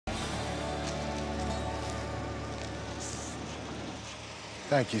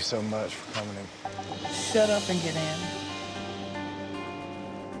Thank you so much for coming in. Shut up and get in.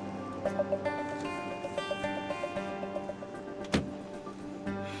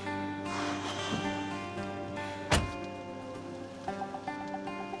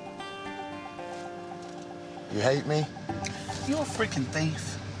 You hate me? You a freaking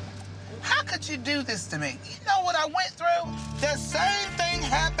thief. How could you do this to me? You know what I went through? The same thing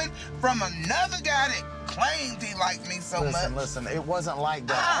happened from another guy that claimed he liked me so much. Listen, it wasn't like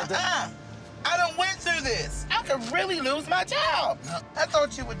that. I done went through this. I could really lose my job. I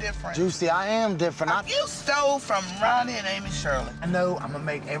thought you were different. Juicy, I am different. You stole from Ronnie and Amy Shirley. I know I'm gonna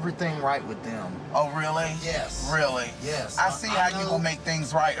make everything right with them. Oh, really? Yes. Really? Yes. I see how you gonna make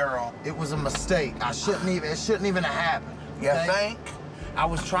things right, Earl. It was a mistake. It shouldn't even have happened. You think? I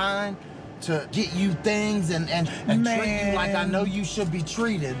was trying to get you things and treat you like I know you should be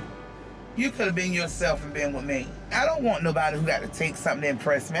treated. You could have been yourself and been with me. I don't want nobody who got to take something to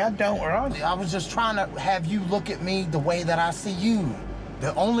impress me. I don't, Earl. I was just trying to have you look at me the way that I see you.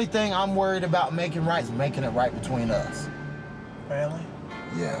 The only thing I'm worried about making right is making it right between us. Really?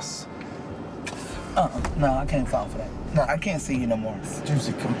 Yes. No, I can't fall for that. No, I can't see you no more.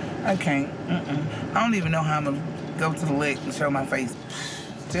 Juicy, come. I can't. I don't even know how I'm gonna go to the lick and show my face.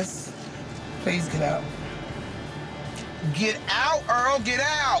 Just, please get out. Get out, Earl, get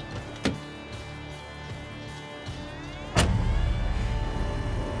out!